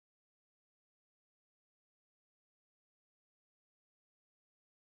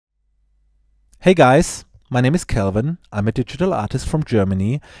Hey guys, my name is Kelvin. I'm a digital artist from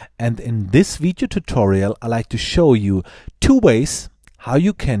Germany, and in this video tutorial I like to show you two ways how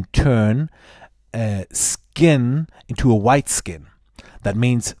you can turn a skin into a white skin. That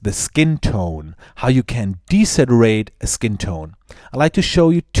means the skin tone, how you can desaturate a skin tone. I like to show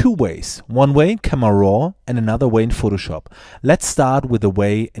you two ways, one way in Camera Raw and another way in Photoshop. Let's start with the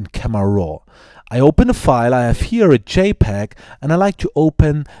way in Camera Raw. I open a file, I have here a JPEG, and I like to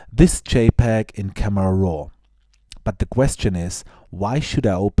open this JPEG in Camera Raw. But the question is, why should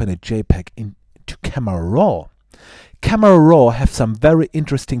I open a JPEG into Camera Raw? Camera Raw have some very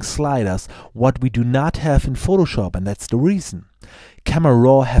interesting sliders, what we do not have in Photoshop, and that's the reason. Camera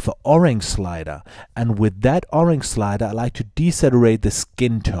Raw have an orange slider, and with that orange slider I like to desaturate the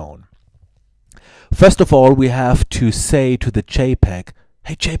skin tone. First of all, we have to say to the JPEG,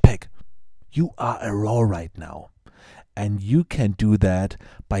 hey JPEG, you are a RAW right now. And you can do that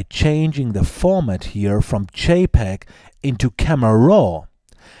by changing the format here from JPEG into Camera Raw.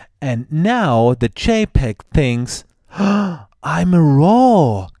 And now the JPEG thinks, oh, I'm a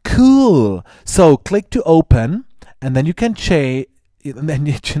RAW, cool. So click to open, and then you can change, then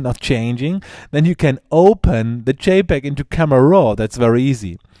you're not changing, then you can open the JPEG into Camera Raw. That's very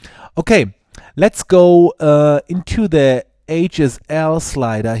easy. Okay, let's go into the HSL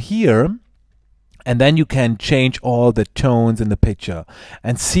slider here. And then you can change all the tones in the picture.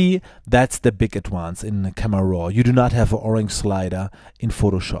 And see, that's the big advance in the Camera Raw. You do not have an orange slider in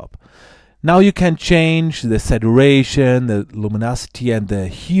Photoshop. Now you can change the saturation, the luminosity, and the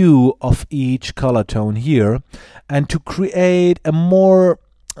hue of each color tone here. And to create a more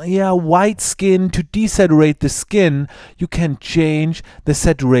white skin, to desaturate the skin, you can change the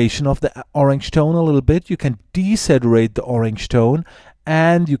saturation of the orange tone a little bit. You can desaturate the orange tone,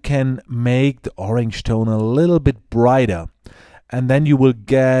 and you can make the orange tone a little bit brighter, and then you will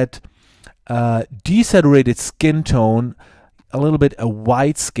get a desaturated skin tone, a little bit a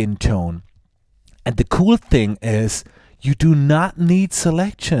white skin tone. And the cool thing is, you do not need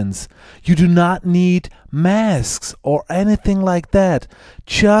selections, you do not need masks or anything like that.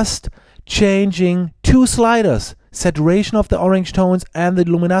 Just changing two sliders, saturation of the orange tones and the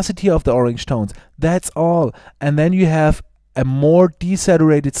luminosity of the orange tones. That's all. And then you have a more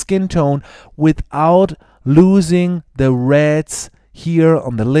desaturated skin tone without losing the reds here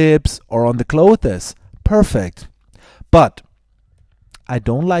on the lips or on the clothes. Perfect. But I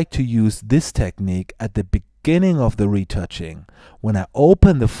don't like to use this technique at the beginning of the retouching. When I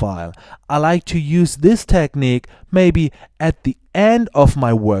open the file, I like to use this technique maybe at the end of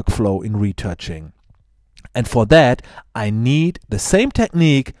my workflow in retouching. And for that, I need the same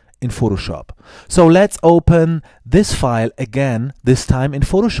technique in Photoshop. So let's open this file again, this time in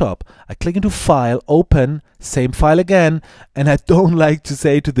Photoshop. I click into File, Open, same file again, and I don't like to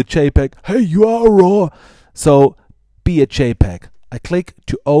say to the JPEG, hey, you are RAW. So be a JPEG. I click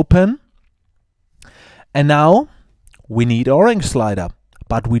to Open, and now we need orange slider,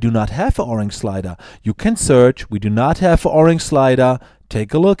 but we do not have an orange slider. You can search, we do not have an orange slider.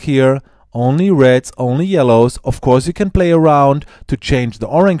 Take a look here. Only reds, only yellows. Of course you can play around to change the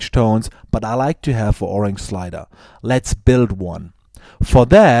orange tones, but I like to have an orange slider. Let's build one. For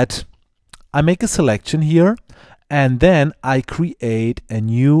that, I make a selection here, and then I create a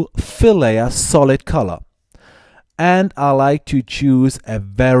new fill layer, solid color. And I like to choose a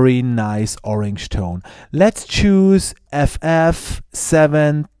very nice orange tone. Let's choose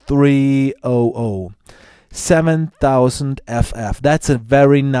FF7300. 7000 FF. That's a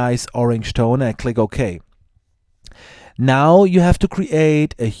very nice orange tone, and I click OK. Now you have to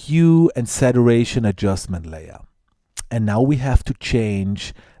create a hue and saturation adjustment layer. And now we have to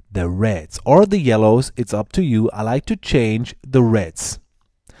change the reds or the yellows. It's up to you. I like to change the reds.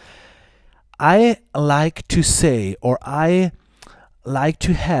 I like to say, or I like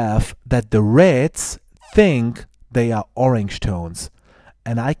to have that the reds think they are orange tones.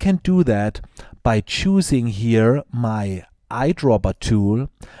 And I can do that by choosing here my eyedropper tool,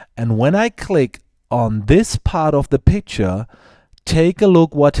 and when I click on this part of the picture, take a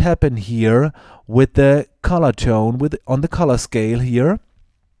look what happened here with the color tone, on the color scale here.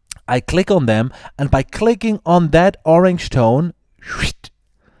 I click on them, and by clicking on that orange tone,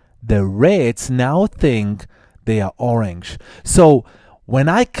 the reds now think they are orange. So when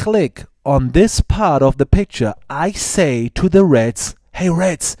I click on this part of the picture, I say to the reds, hey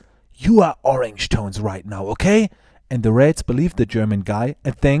reds, you are orange tones right now, okay? And the reds believe the German guy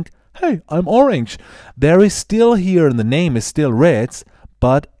and think, hey, I'm orange. There is still here, and the name is still reds,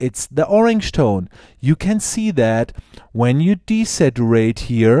 but it's the orange tone. You can see that when you desaturate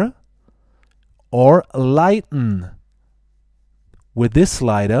here or lighten with this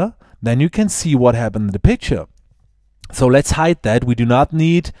slider, then you can see what happened in the picture. So let's hide that. We do not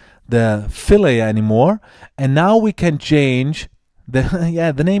need the fill layer anymore. And now we can change the,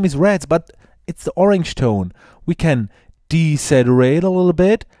 yeah, the name is reds, but it's the orange tone. We can desaturate a little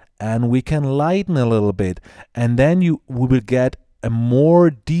bit and we can lighten a little bit. And then we will get a more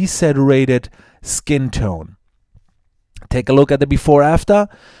desaturated skin tone. Take a look at the before after.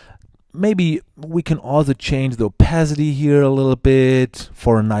 Maybe we can also change the opacity here a little bit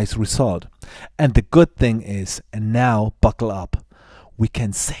for a nice result. And the good thing is, and now buckle up, we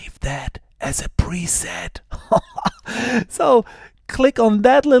can save that as a preset. So click on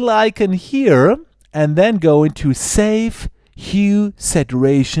that little icon here and then go into Save Hue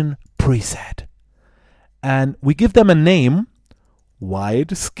Saturation Preset. And we give them a name,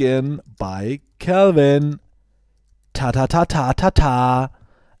 White Skin by Kelvin. Ta ta ta ta ta ta.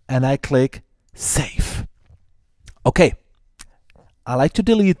 And I click Save. Okay, I like to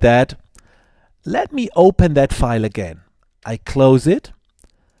delete that. Let me open that file again. I close it.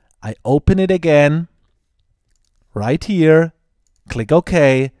 I open it again. Right here. Click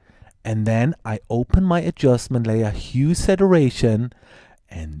OK. And then I open my adjustment layer, Hue Saturation.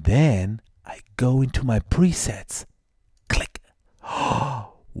 And then I go into my presets. Click.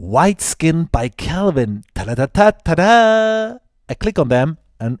 White Skin by Kelvin. Ta-da-da-da-da-da. I click on them.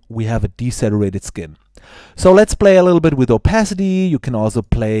 And we have a desaturated skin. So let's play a little bit with opacity. You can also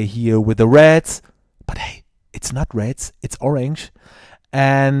play here with the reds. But hey, it's not reds, it's orange.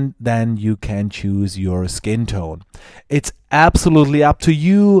 And then you can choose your skin tone. It's absolutely up to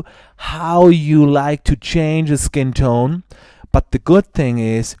you how you like to change a skin tone. But the good thing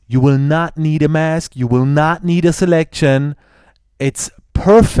is you will not need a mask. You will not need a selection. It's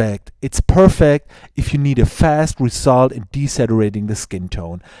perfect. It's perfect if you need a fast result in desaturating the skin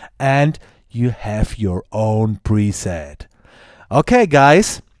tone and you have your own preset. Okay,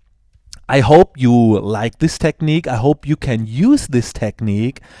 guys, I hope you like this technique. I hope you can use this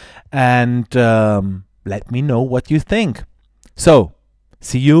technique and let me know what you think. So,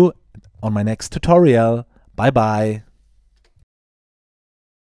 see you on my next tutorial. Bye bye.